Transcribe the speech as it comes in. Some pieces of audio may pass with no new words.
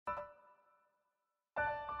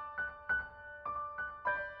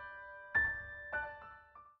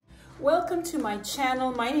Welcome to my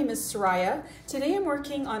channel. My name is Soraya. Today I'm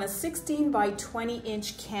working on a 16 by 20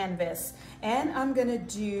 inch canvas and I'm gonna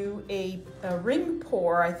do a ring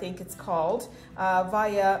pour, I think it's called,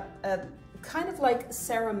 via kind of like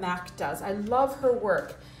Sarah Mack does. I love her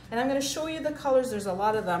work and I'm gonna show you the colors. There's a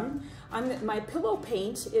lot of them. My pillow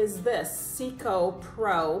paint is this Seco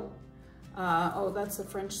Pro. Oh, that's the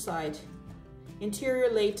French side.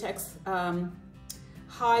 Interior latex,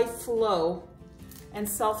 high flow and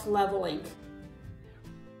self-leveling.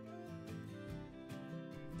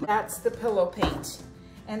 That's the pillow paint.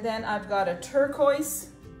 And then I've got a turquoise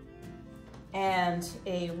and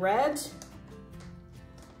a red,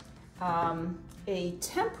 a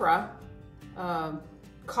tempera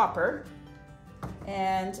copper,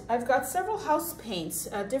 and I've got several house paints,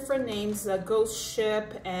 different names, Ghost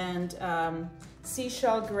Ship and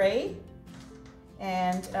Seashell Gray.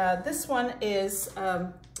 And this one is,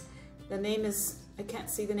 the name is, I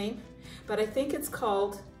can't see the name, but I think it's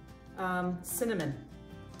called Cinnamon.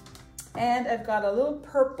 And I've got a little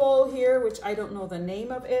purple here, which I don't know the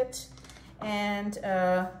name of it, and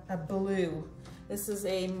a blue. This is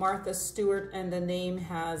a Martha Stewart and the name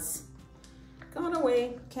has gone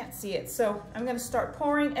away, can't see it. So I'm gonna start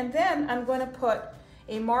pouring and then I'm gonna put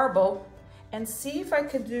a marble and see if I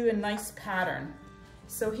could do a nice pattern.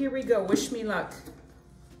 So here we go, wish me luck.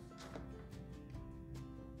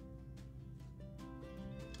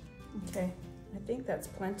 Okay, I think that's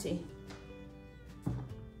plenty.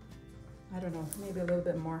 I don't know, maybe a little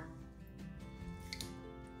bit more.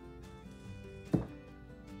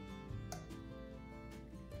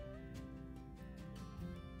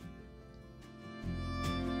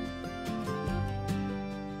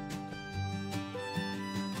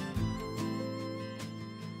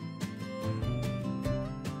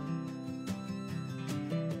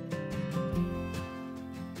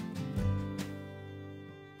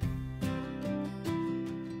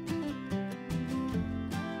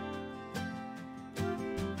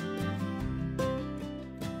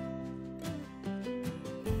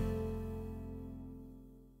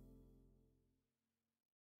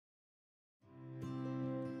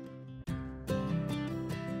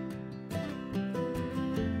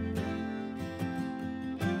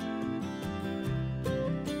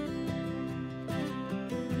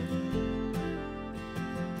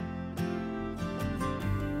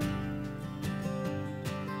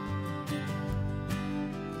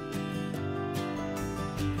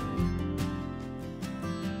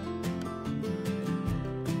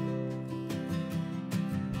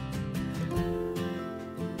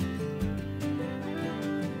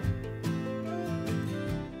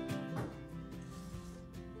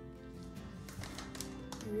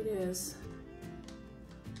 Here it is.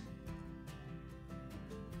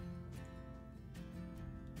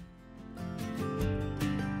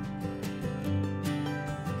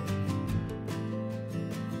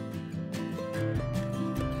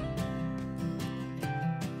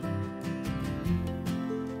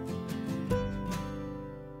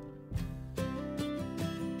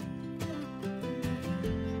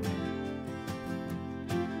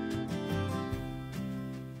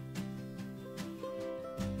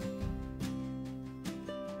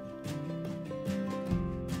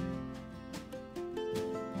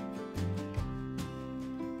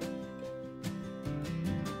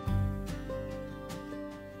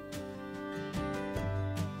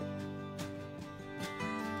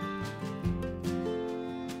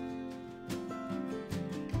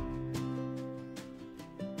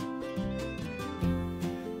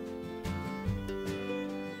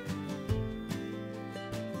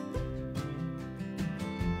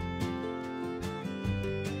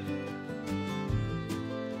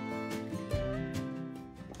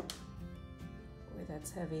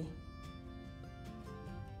 That's heavy.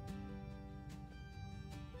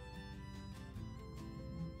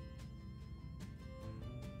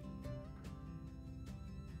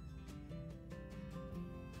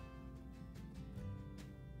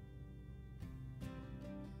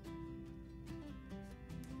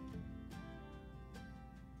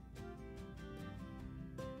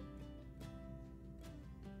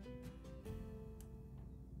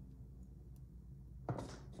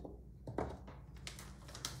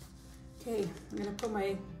 Okay, I'm gonna put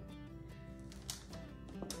my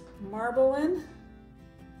marble in,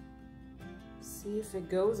 see if it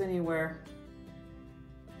goes anywhere.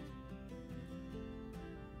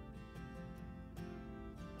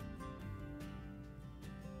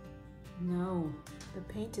 No, the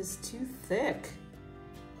paint is too thick.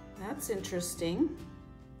 That's interesting.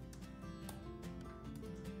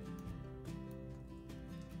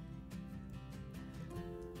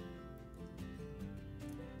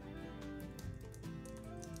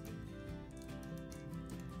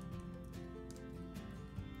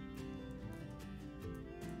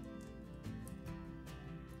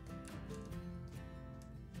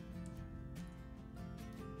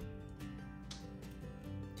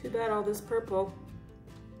 Too bad all this purple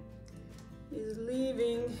is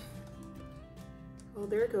leaving. Oh,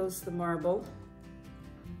 there goes the marble.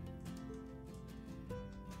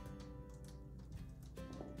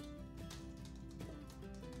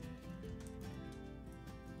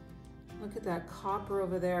 Look at that copper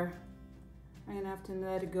over there. I'm gonna have to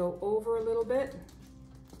let it go over a little bit.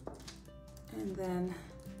 And then,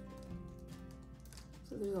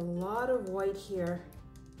 so there's a lot of white here.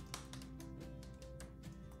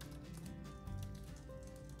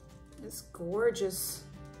 It's gorgeous.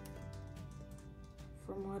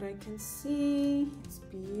 From what I can see, it's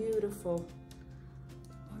beautiful.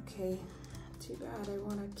 Okay, too bad, I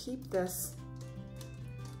wanna keep this.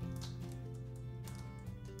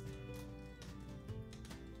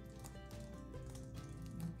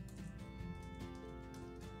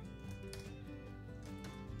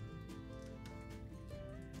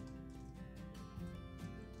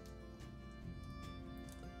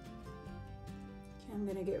 I'm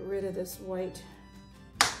gonna get rid of this white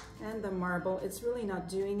and the marble. It's really not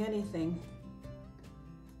doing anything.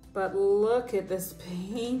 But look at this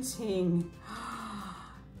painting.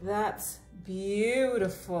 That's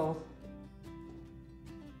beautiful.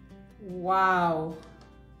 Wow.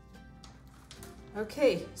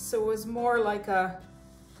 Okay, so it was more like a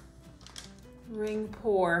ring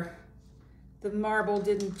pour. The marble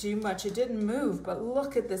didn't do much, it didn't move, but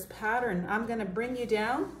look at this pattern. I'm gonna bring you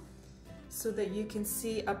down so that you can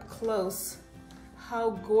see up close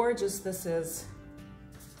how gorgeous this is.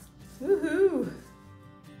 Woohoo!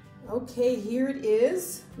 Okay, here it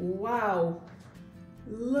is. Wow,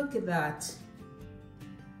 look at that.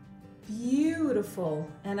 Beautiful.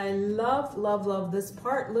 And I love, love, love this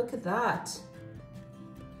part. Look at that.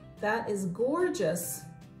 That is gorgeous.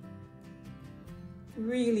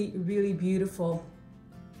 Really, really beautiful.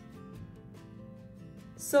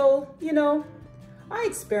 So, you know, I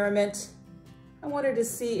experiment. I wanted to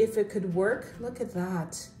see if it could work. Look at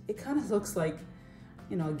that. It kind of looks like,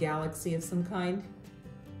 you know, a galaxy of some kind.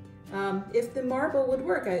 If the marble would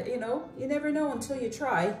work, you know, you never know until you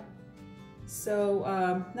try.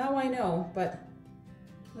 So now I know, but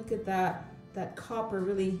look at that. That copper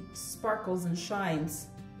really sparkles and shines.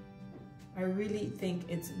 I really think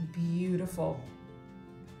it's beautiful.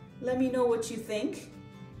 Let me know what you think.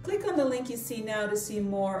 Click on the link you see now to see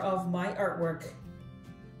more of my artwork.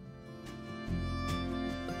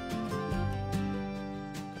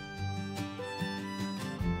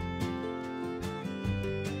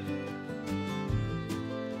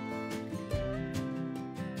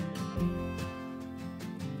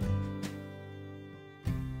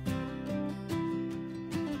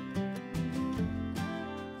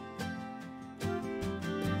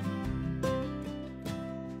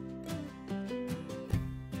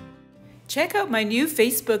 Check out my new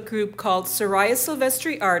Facebook group called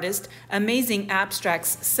SorayaSilvestriArtist, Amazing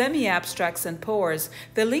Abstracts, Semi-Abstracts, and Pours.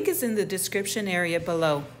 The link is in the description area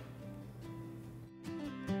below.